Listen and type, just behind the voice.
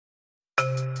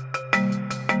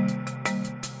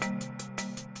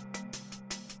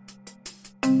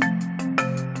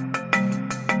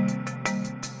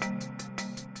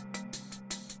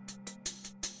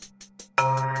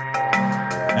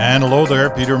And hello there,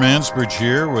 Peter Mansbridge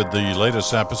here with the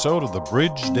latest episode of the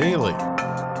Bridge Daily.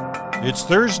 It's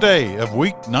Thursday of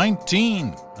week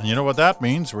 19, and you know what that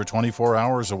means? We're 24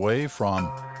 hours away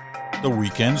from the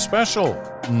weekend special,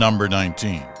 number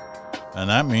 19. And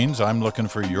that means I'm looking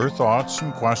for your thoughts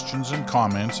and questions and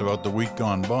comments about the week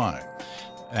gone by.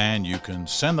 And you can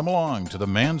send them along to the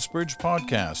Mansbridge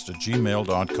Podcast at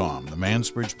gmail.com, the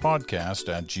Mansbridge Podcast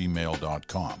at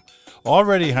gmail.com.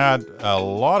 Already had a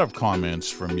lot of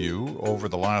comments from you over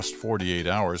the last 48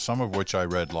 hours, some of which I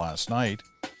read last night,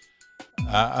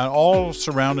 all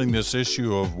surrounding this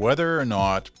issue of whether or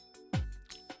not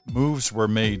moves were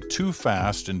made too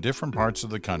fast in different parts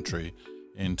of the country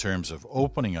in terms of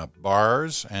opening up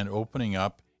bars and opening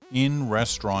up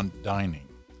in-restaurant dining.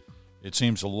 It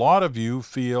seems a lot of you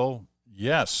feel,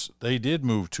 yes, they did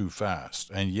move too fast,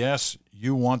 and yes,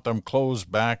 you want them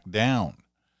closed back down.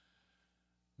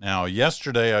 Now,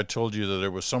 yesterday I told you that it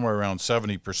was somewhere around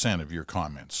 70% of your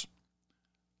comments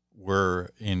were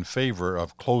in favor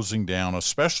of closing down,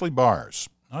 especially bars.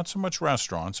 Not so much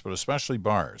restaurants, but especially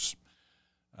bars,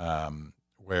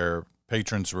 where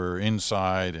patrons were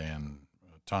inside and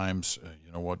at times,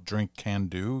 what drink can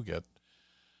do, get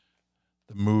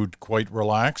the mood quite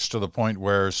relaxed to the point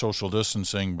where social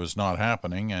distancing was not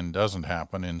happening and doesn't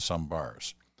happen in some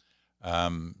bars.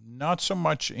 Not so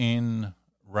much in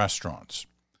restaurants.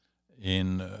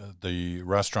 In the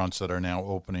restaurants that are now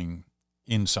opening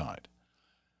inside.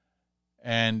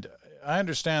 And I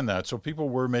understand that. So people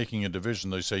were making a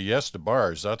division. They say yes to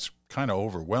bars. That's kind of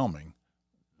overwhelming.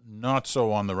 Not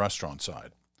so on the restaurant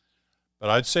side.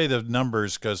 But I'd say the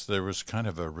numbers, because there was kind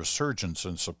of a resurgence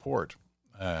in support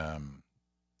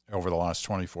over the last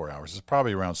 24 hours. It's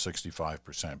probably around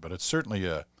 65%. But it's certainly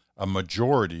a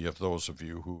majority of those of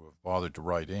you who have bothered to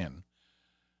write in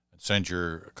and send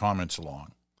your comments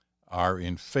along are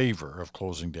in favor of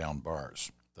closing down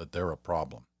bars, that they're a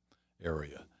problem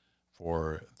area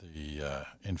for the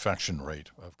infection rate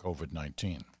of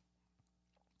COVID-19.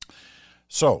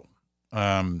 So,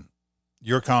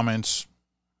 your comments,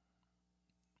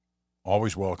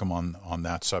 always welcome on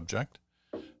that subject.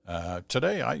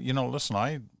 Today, I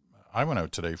went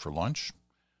out today for lunch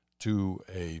to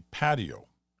a patio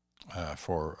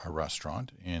for a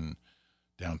restaurant in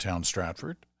downtown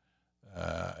Stratford,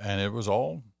 and it was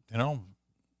all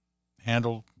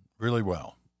handled really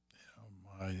well.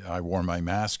 I wore my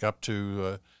mask up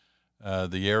to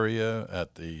the area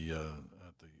at the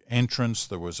entrance.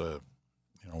 There was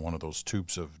one of those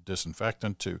tubes of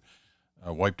disinfectant to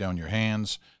wipe down your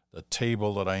hands. The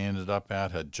table that I ended up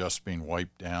at had just been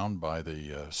wiped down by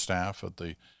the staff at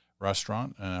the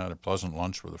restaurant, and I had a pleasant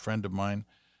lunch with a friend of mine.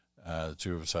 The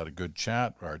two of us had a good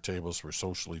chat. Our tables were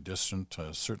socially distant,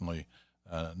 certainly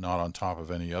not on top of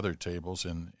any other tables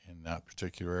in that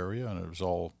particular area, and it was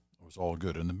all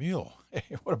good. And the meal, hey,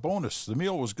 what a bonus! The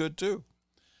meal was good too.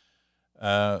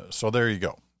 So there you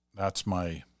go. That's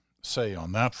my say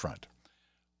on that front.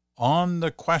 On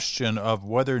the question of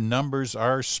whether numbers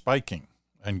are spiking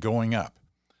and going up,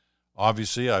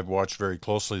 obviously I've watched very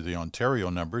closely the Ontario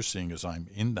numbers, seeing as I'm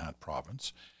in that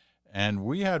province, and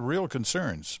we had real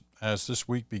concerns as this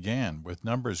week began, with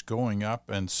numbers going up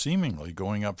and seemingly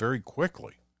going up very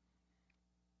quickly.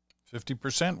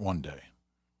 50% one day.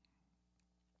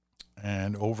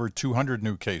 And over 200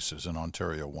 new cases in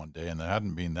Ontario one day, and there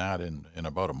hadn't been that in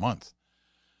about a month.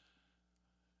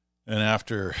 And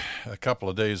after a couple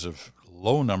of days of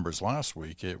low numbers last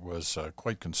week, it was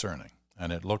quite concerning.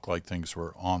 And it looked like things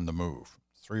were on the move.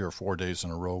 3 or 4 days in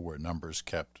a row where numbers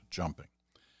kept jumping.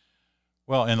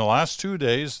 Well, in the last 2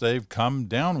 days, they've come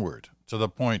downward to the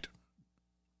point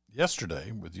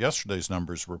yesterday, with yesterday's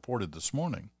numbers reported this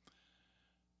morning,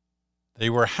 they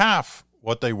were half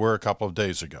what they were a couple of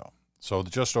days ago. So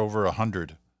just over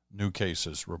 100 new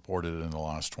cases reported in the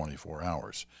last 24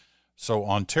 hours. So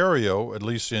Ontario, at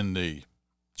least in the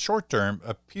short term,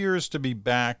 appears to be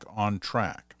back on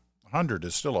track. 100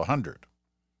 is still 100.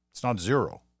 It's not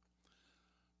zero.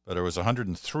 But it was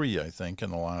 103, I think, in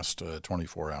the last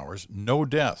 24 hours. No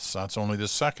deaths. That's only the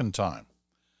second time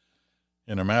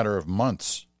in a matter of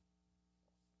months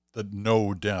that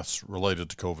no deaths related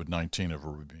to COVID-19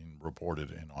 have been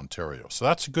reported in Ontario. So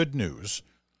that's good news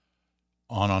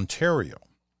on Ontario.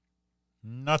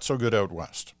 Not so good out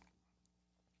west.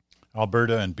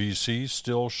 Alberta and BC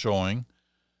still showing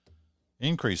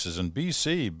increases. In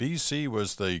BC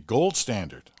was the gold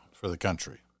standard for the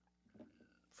country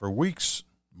for weeks,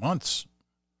 months.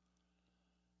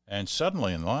 And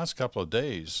suddenly, in the last couple of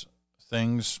days,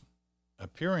 things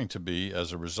appearing to be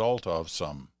as a result of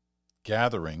some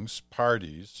gatherings,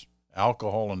 parties,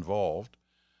 alcohol involved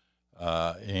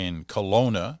in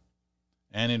Kelowna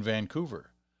and in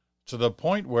Vancouver, to the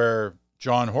point where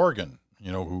John Horgan,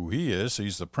 you know who he is,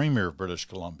 he's the Premier of British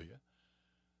Columbia,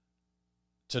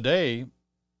 today,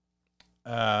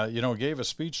 gave a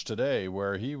speech today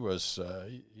where he's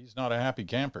not a happy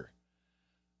camper.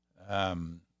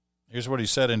 Here's what he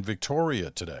said in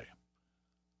Victoria today.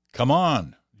 Come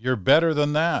on, you're better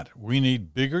than that. We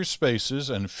need bigger spaces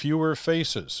and fewer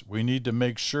faces. We need to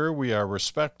make sure we are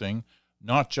respecting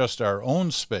not just our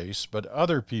own space, but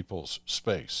other people's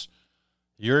space.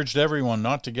 He urged everyone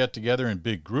not to get together in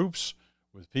big groups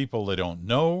with people they don't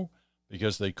know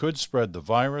because they could spread the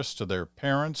virus to their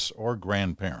parents or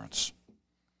grandparents.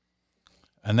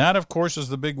 And that, of course, is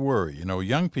the big worry. You know,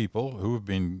 young people who have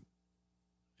been,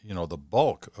 the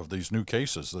bulk of these new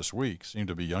cases this week seem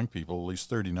to be young people, at least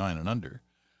 39 and under.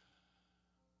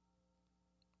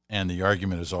 And the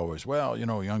argument is always, well,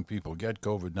 young people get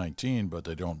COVID-19, but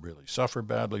they don't really suffer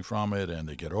badly from it, and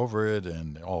they get over it,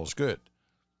 and all's good.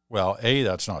 Well, A,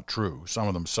 that's not true. Some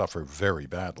of them suffer very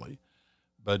badly.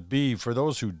 But B, for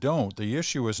those who don't, the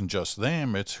issue isn't just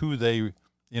them, it's who they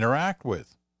interact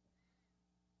with.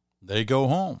 They go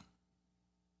home.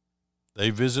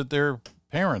 They visit their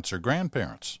parents or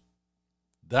grandparents.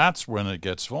 That's when it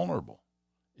gets vulnerable,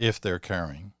 if they're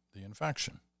carrying the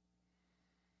infection.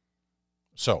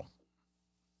 So,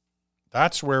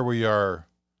 that's where we are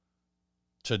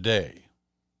today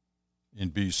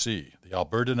in BC. The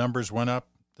Alberta numbers went up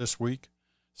this week.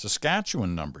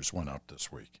 Saskatchewan numbers went up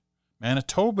this week.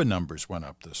 Manitoba numbers went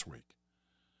up this week.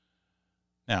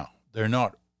 Now, they're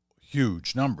not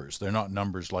huge numbers. They're not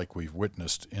numbers like we've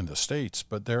witnessed in the States,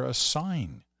 but they're a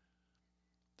sign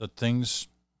that things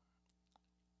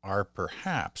are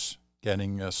perhaps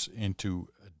getting us into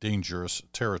a dangerous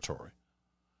territory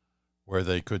where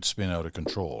they could spin out of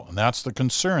control. And that's the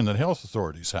concern that health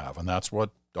authorities have, and that's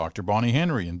what Dr. Bonnie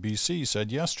Henry in BC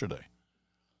said yesterday.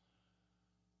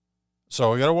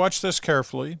 So we got to watch this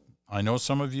carefully. I know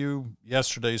some of you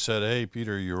yesterday said, hey,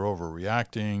 Peter, you're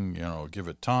overreacting, give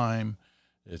it time.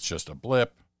 It's just a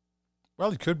blip.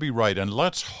 Well, you could be right, and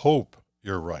let's hope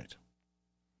you're right.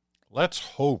 Let's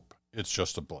hope it's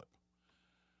just a blip.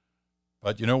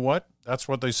 But you know what? That's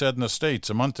what they said in the States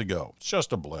a month ago. It's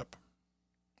just a blip.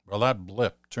 Well, that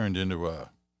blip turned into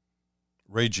a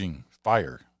raging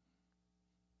fire.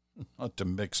 Not to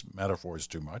mix metaphors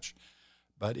too much,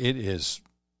 but it is,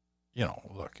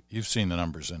 look, you've seen the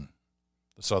numbers in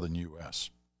the southern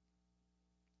U.S.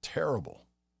 Terrible.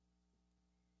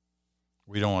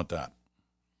 We don't want that.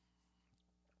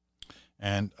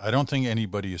 And I don't think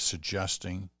anybody is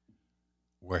suggesting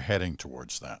we're heading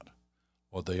towards that.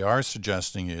 What they are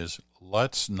suggesting is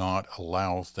let's not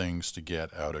allow things to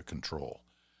get out of control.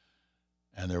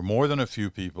 And there are more than a few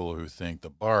people who think the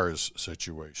bars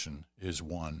situation is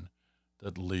one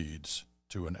that leads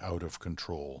to an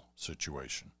out-of-control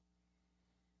situation.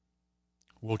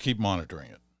 We'll keep monitoring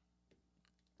it.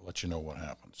 I'll let you know what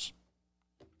happens.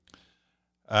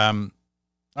 All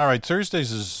right,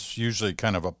 Thursdays is usually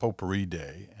kind of a potpourri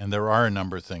day, and there are a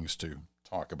number of things to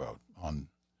talk about on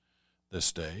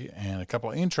this day, and a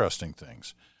couple of interesting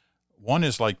things. One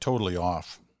is like totally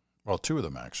off. Well, two of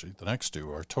them actually. The next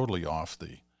two are totally off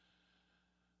the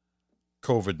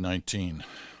COVID-19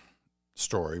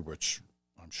 story, which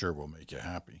I'm sure will make you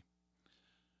happy.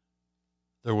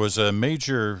 There was a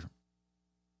major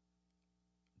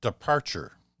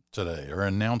departure today, or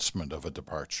announcement of a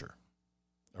departure,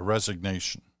 a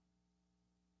resignation,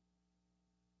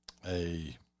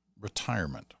 a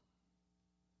retirement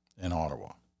in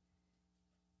Ottawa.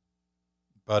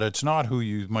 But it's not who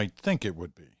you might think it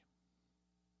would be.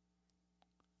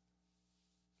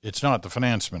 It's not the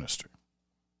finance minister,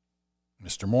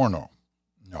 Mr. Morneau.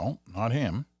 No, not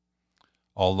him.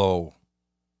 Although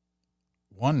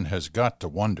one has got to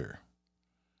wonder.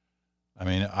 I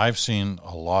mean, I've seen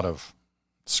a lot of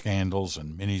scandals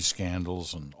and mini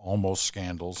scandals and almost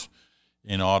scandals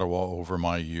in Ottawa over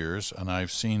my years, and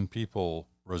I've seen people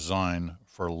resign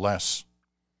for less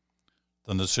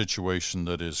than the situation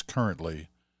that is currently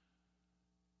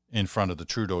in front of the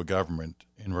Trudeau government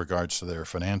in regards to their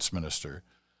finance minister,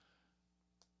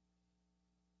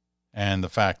 and the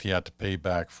fact he had to pay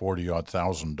back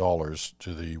 $40,000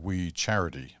 to the We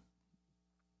Charity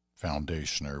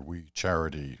Foundation or We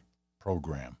Charity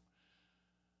program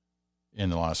in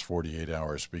the last 48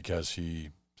 hours because he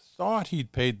thought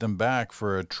he'd paid them back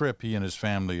for a trip he and his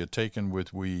family had taken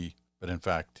with We, but in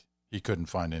fact he couldn't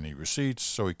find any receipts,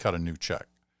 so he cut a new check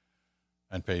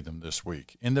and paid them this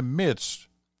week in the midst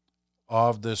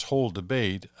of this whole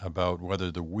debate about whether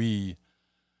the we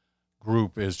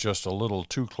group is just a little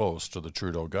too close to the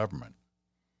Trudeau government.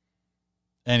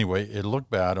 Anyway, it looked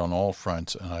bad on all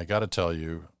fronts, and I got to tell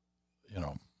you,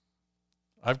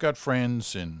 I've got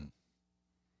friends in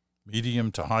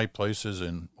medium to high places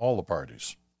in all the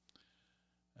parties.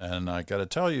 And I got to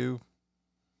tell you,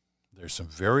 there's some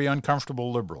very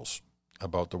uncomfortable liberals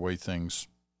about the way things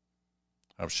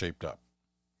have shaped up.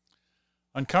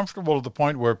 Uncomfortable to the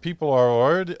point where people are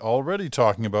already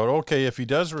talking about, okay, if he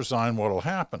does resign, what will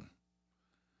happen?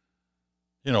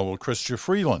 Will Chrystia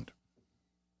Freeland,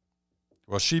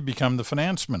 will she become the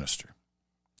finance minister?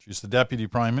 She's the deputy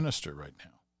prime minister right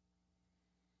now.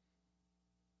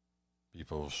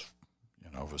 People,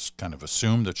 have kind of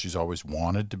assumed that she's always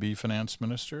wanted to be finance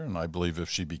minister, and I believe if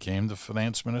she became the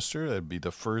finance minister, that'd be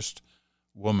the first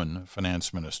woman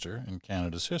finance minister in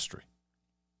Canada's history.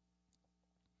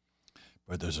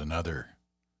 But there's another,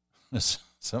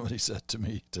 somebody said to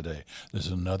me today, there's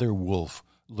another wolf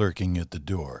lurking at the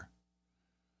door.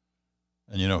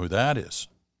 And you know who that is?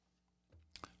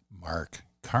 Mark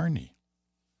Carney,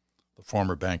 the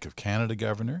former Bank of Canada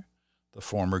governor, the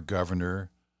former governor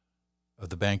of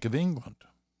the Bank of England.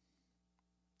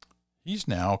 He's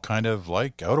now kind of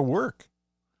like out of work.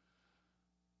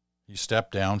 He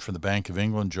stepped down from the Bank of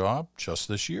England job just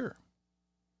this year,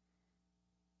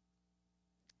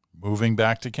 moving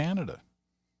back to Canada,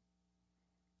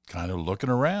 kind of looking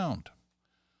around.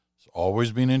 He's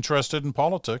always been interested in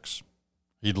politics.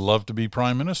 He'd love to be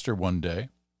prime minister one day.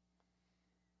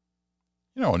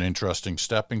 An interesting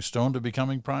stepping stone to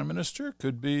becoming prime minister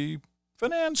could be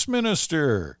finance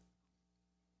minister.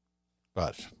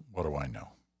 But what do I know?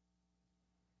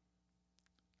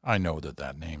 I know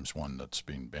that name's one that's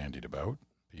been bandied about,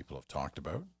 people have talked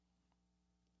about.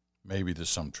 Maybe there's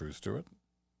some truth to it.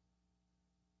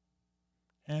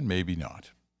 And maybe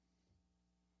not.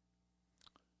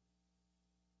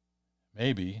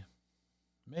 Maybe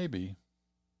Mr.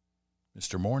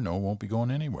 Morneau won't be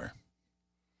going anywhere.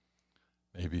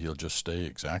 Maybe he'll just stay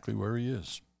exactly where he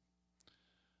is.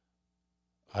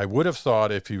 I would have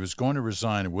thought if he was going to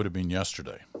resign, it would have been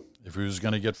yesterday. If he was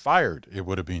going to get fired, it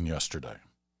would have been yesterday.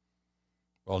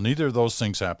 Well, neither of those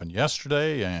things happened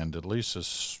yesterday, and at least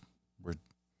as we're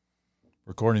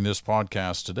recording this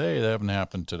podcast today, they haven't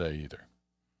happened today either.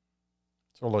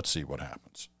 So let's see what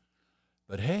happens.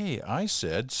 But hey, I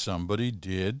said somebody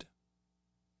did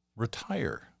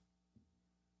resign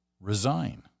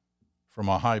from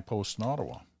a high post in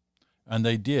Ottawa. And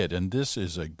they did, and this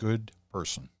is a good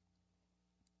person.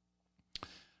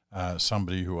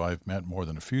 Somebody who I've met more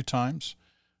than a few times,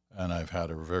 and I've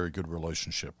had a very good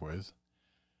relationship with,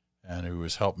 and who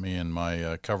has helped me in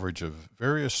my coverage of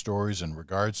various stories in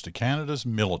regards to Canada's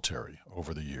military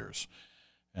over the years.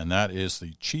 And that is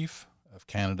the Chief of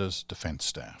Canada's Defence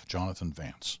Staff, Jonathan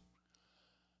Vance.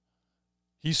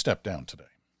 He stepped down today.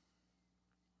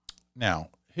 Now,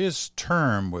 his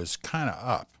term was kind of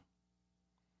up.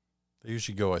 They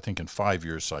usually go, I think, in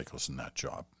 5-year cycles in that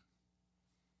job.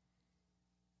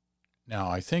 Now,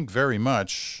 I think very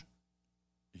much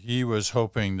he was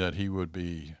hoping that he would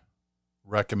be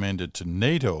recommended to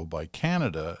NATO by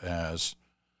Canada as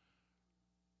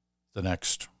the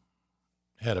next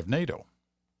head of NATO.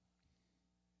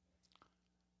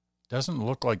 Doesn't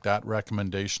look like that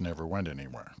recommendation ever went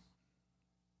anywhere.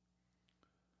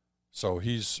 So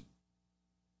he's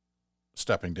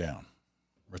stepping down,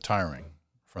 retiring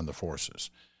from the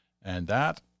forces. And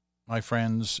that, my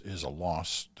friends, is a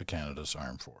loss to Canada's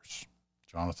armed force.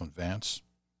 Jonathan Vance,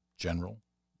 General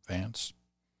Vance,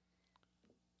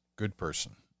 good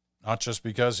person. Not just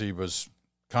because he was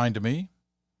kind to me,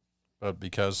 but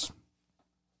because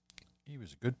he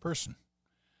was a good person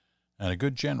and a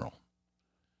good general,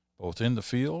 both in the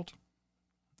field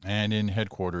and in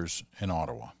headquarters in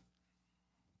Ottawa.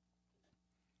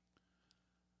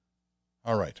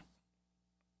 All right.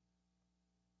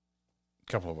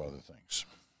 A couple of other things.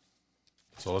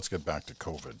 So let's get back to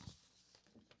COVID.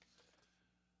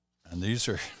 And these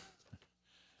are,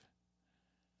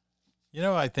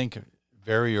 I think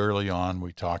very early on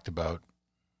we talked about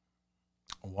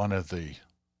one of the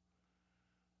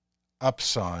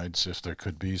upsides, if there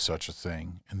could be such a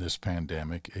thing in this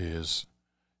pandemic, is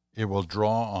it will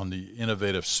draw on the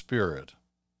innovative spirit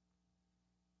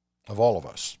of all of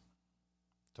us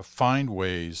to find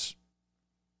ways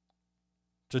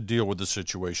to deal with the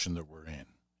situation that we're in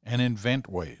and invent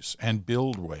ways and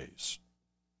build ways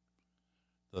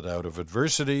that out of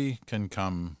adversity can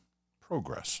come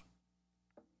progress.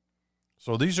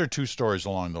 So these are two stories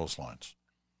along those lines.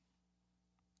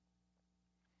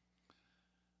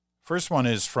 First one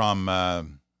is from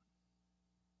an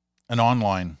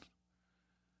online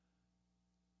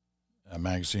a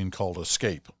magazine called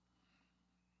Escape.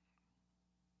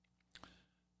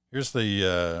 Here's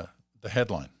the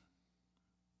headline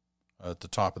at the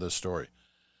top of this story.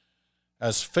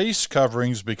 As face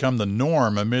coverings become the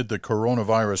norm amid the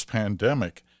coronavirus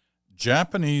pandemic,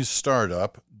 Japanese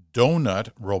startup Donut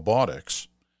Robotics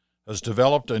has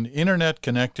developed an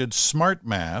internet-connected smart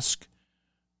mask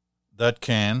that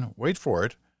can, wait for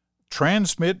it,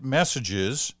 transmit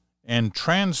messages and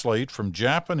translate from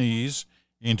Japanese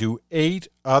into 8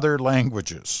 other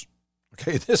languages.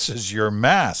 Okay, this is your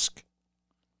mask.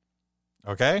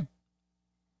 Okay?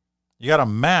 You got a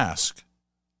mask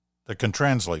that can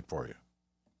translate for you.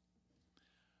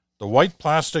 The white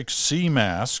plastic C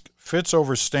mask fits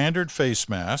over standard face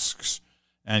masks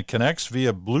and connects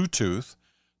via Bluetooth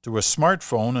to a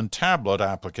smartphone and tablet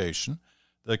application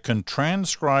that can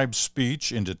transcribe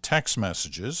speech into text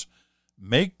messages,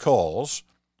 make calls,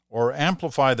 or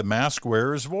amplify the mask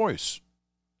wearer's voice.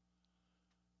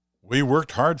 We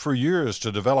worked hard for years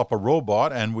to develop a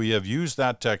robot, and we have used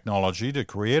that technology to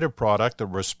create a product that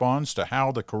responds to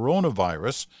how the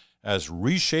coronavirus has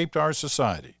reshaped our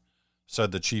society,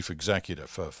 said the chief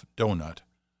executive of Donut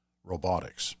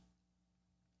Robotics.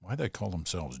 Why they call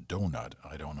themselves Donut,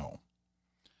 I don't know.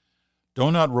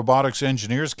 Donut Robotics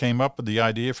engineers came up with the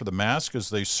idea for the mask as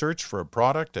they searched for a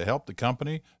product to help the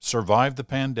company survive the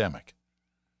pandemic.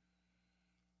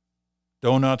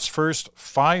 Donut's first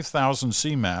 5,000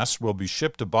 C masks will be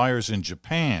shipped to buyers in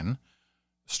Japan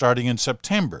starting in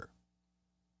September.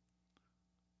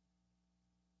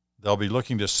 They'll be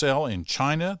looking to sell in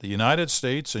China, the United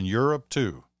States, and Europe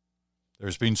too.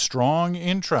 There's been strong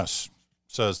interest,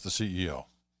 says the CEO.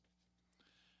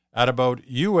 At about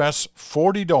US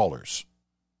 $40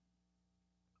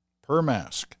 per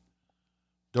mask.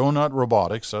 Donut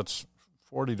Robotics, that's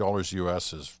 $40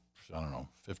 US is, I don't know,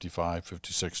 $55,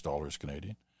 $56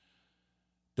 Canadian.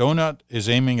 Donut is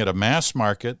aiming at a mass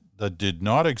market that did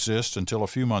not exist until a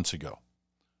few months ago.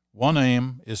 One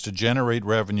aim is to generate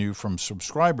revenue from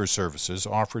subscriber services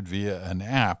offered via an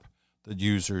app that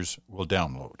users will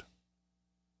download.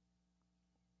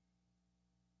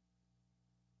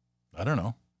 I don't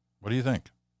know. What do you think?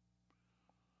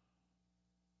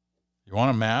 You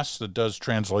want a mask that does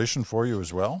translation for you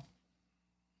as well?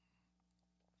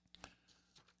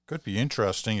 Could be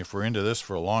interesting if we're into this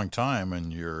for a long time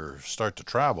and you start to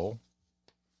travel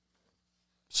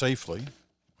safely,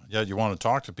 yet you want to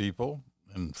talk to people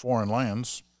in foreign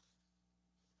lands.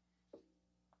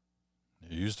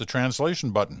 You use the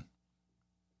translation button.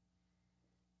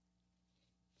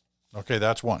 Okay,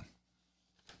 that's one.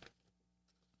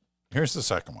 Here's the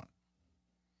second one.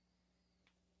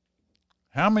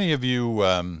 How many of you,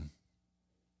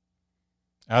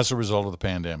 as a result of the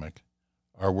pandemic,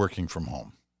 are working from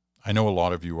home? I know a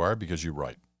lot of you are because you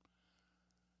write.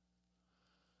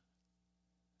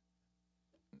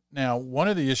 Now, one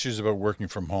of the issues about working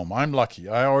from home, I'm lucky.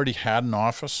 I already had an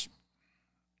office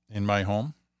in my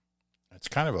home. It's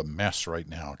kind of a mess right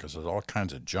now because there's all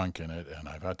kinds of junk in it, and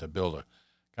I've had to build a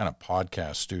kind of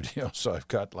podcast studio. So I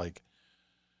got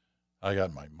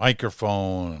my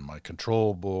microphone and my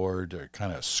control board. They're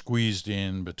kind of squeezed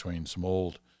in between some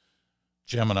old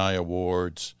Gemini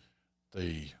awards.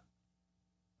 The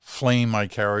flame I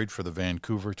carried for the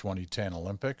Vancouver 2010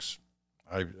 Olympics,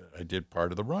 I did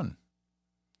part of the run.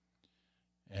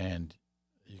 And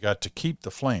you got to keep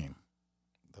the flame,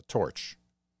 the torch,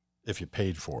 if you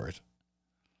paid for it.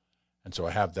 And so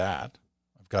I have that.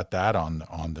 I've got that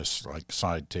on this like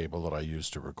side table that I use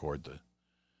to record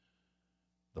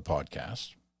the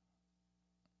podcast.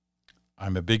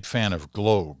 I'm a big fan of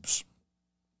globes,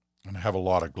 and I have a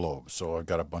lot of globes, so I've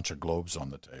got a bunch of globes on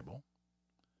the table.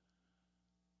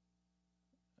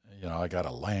 You know, I got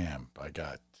a lamp. I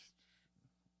got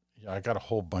a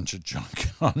whole bunch of junk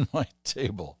on my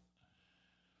table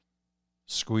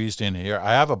squeezed in here.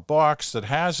 I have a box that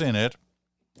has in it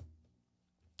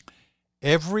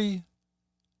every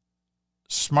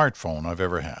smartphone I've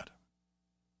ever had.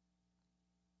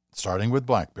 Starting with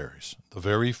Blackberries, the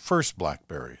very first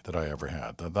Blackberry that I ever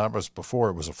had. That was before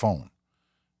it was a phone.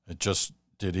 It just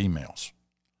did emails.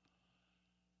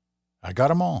 I got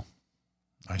them all.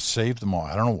 I saved them all.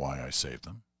 I don't know why I saved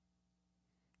them.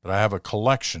 But I have a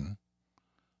collection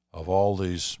of all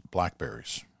these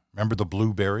Blackberries. Remember the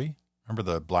Blueberry? Remember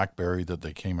the Blackberry that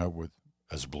they came out with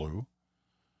as blue?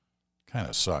 Kind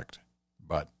of sucked,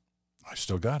 but I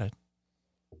still got it.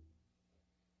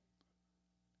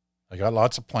 I got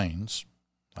lots of planes.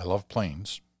 I love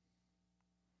planes.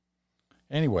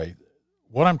 Anyway,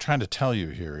 what I'm trying to tell you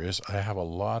here is I have a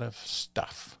lot of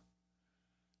stuff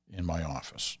in my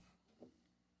office.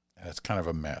 And it's kind of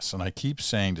a mess. And I keep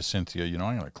saying to Cynthia, I'm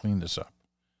going to clean this up.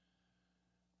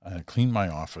 I'm going to clean my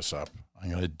office up. I'm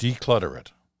going to declutter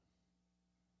it.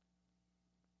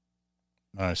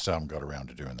 I still haven't got around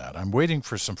to doing that. I'm waiting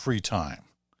for some free time.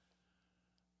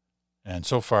 And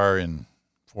so far in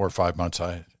 4 or 5 months,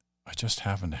 I just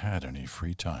haven't had any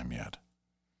free time yet.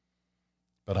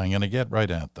 But I'm going to get right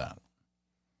at that.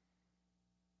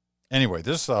 Anyway,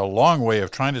 this is a long way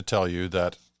of trying to tell you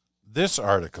that this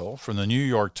article from the New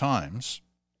York Times,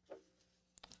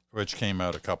 which came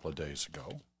out a couple of days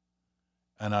ago,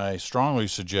 and I strongly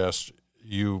suggest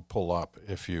you pull up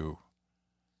if you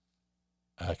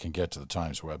can get to the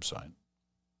Times website.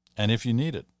 And if you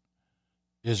need it,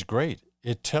 is great.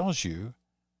 It tells you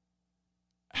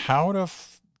how to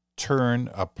turn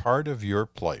a part of your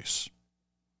place.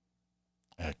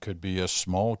 It could be a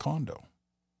small condo,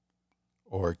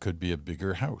 or it could be a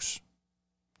bigger house.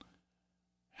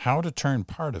 How to turn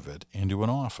part of it into an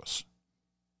office.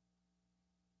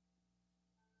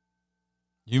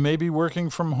 You may be working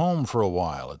from home for a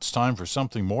while. It's time for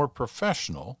something more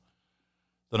professional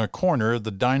than a corner of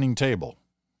the dining table.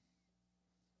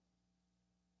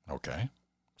 Okay,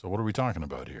 so what are we talking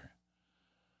about here?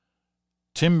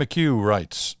 Tim McHugh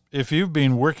writes, if you've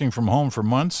been working from home for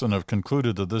months and have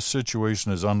concluded that this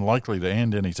situation is unlikely to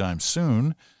end anytime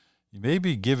soon, you may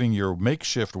be giving your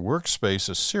makeshift workspace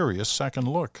a serious second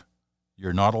look.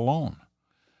 You're not alone.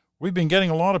 We've been getting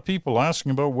a lot of people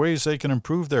asking about ways they can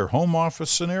improve their home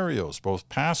office scenarios, both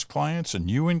past clients and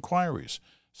new inquiries,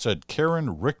 said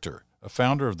Karen Richter, a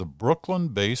founder of the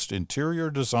Brooklyn-based interior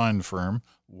design firm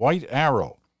White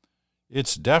Arrow.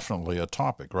 It's definitely a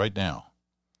topic right now.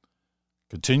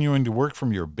 Continuing to work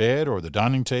from your bed or the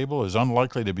dining table is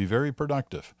unlikely to be very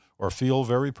productive or feel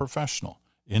very professional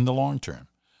in the long term.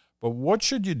 But what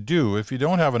should you do if you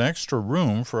don't have an extra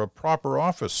room for a proper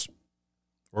office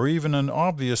or even an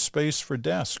obvious space for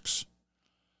desks?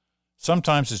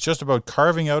 Sometimes it's just about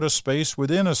carving out a space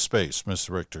within a space, Ms.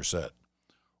 Richter said.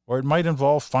 Or it might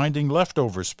involve finding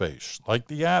leftover space, like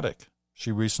the attic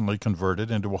she recently converted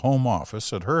into a home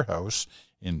office at her house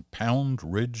in Pound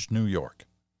Ridge, New York.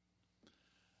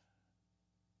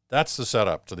 That's the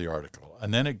setup to the article.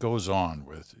 And then it goes on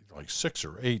with like 6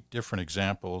 or 8 different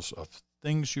examples of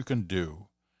things you can do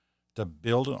to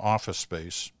build an office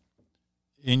space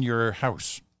in your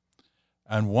house.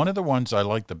 And one of the ones I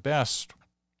like the best,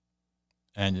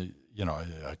 and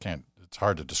I can't, it's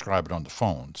hard to describe it on the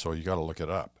phone, so you got to look it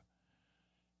up,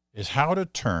 is how to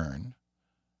turn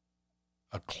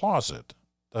a closet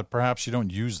that perhaps you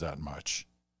don't use that much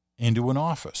into an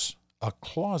office. A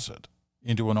closet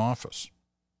into an office.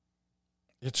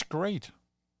 It's great.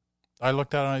 I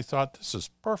looked at it and I thought, this is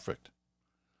perfect.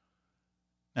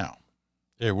 Now,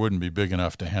 it wouldn't be big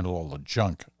enough to handle all the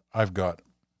junk I've got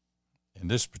in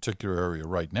this particular area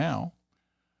right now,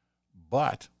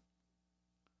 but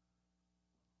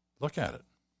look at it.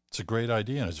 It's a great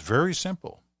idea, and it's very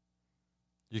simple.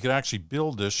 You could actually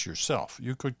build this yourself.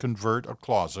 You could convert a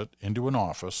closet into an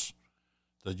office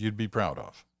that you'd be proud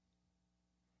of.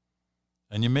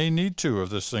 And you may need to if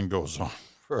this thing goes on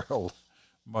for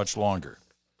much longer,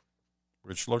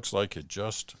 which looks like it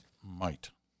just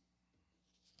might.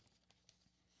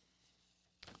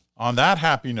 On that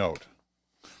happy note,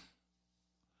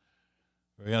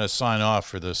 we're going to sign off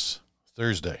for this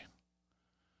Thursday,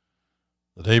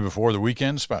 the day before the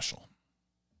weekend special.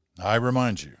 I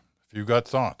remind you, if you've got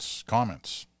thoughts,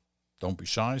 comments, don't be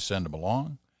shy, send them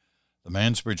along. The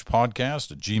Mansbridge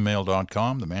Podcast at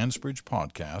gmail.com, the Mansbridge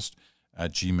Podcast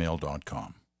at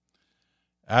gmail.com.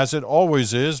 As it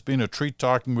always is, been a treat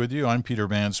talking with you. I'm Peter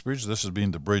Mansbridge. This has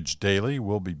been The Bridge Daily.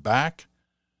 We'll be back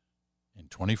in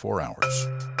 24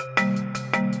 hours.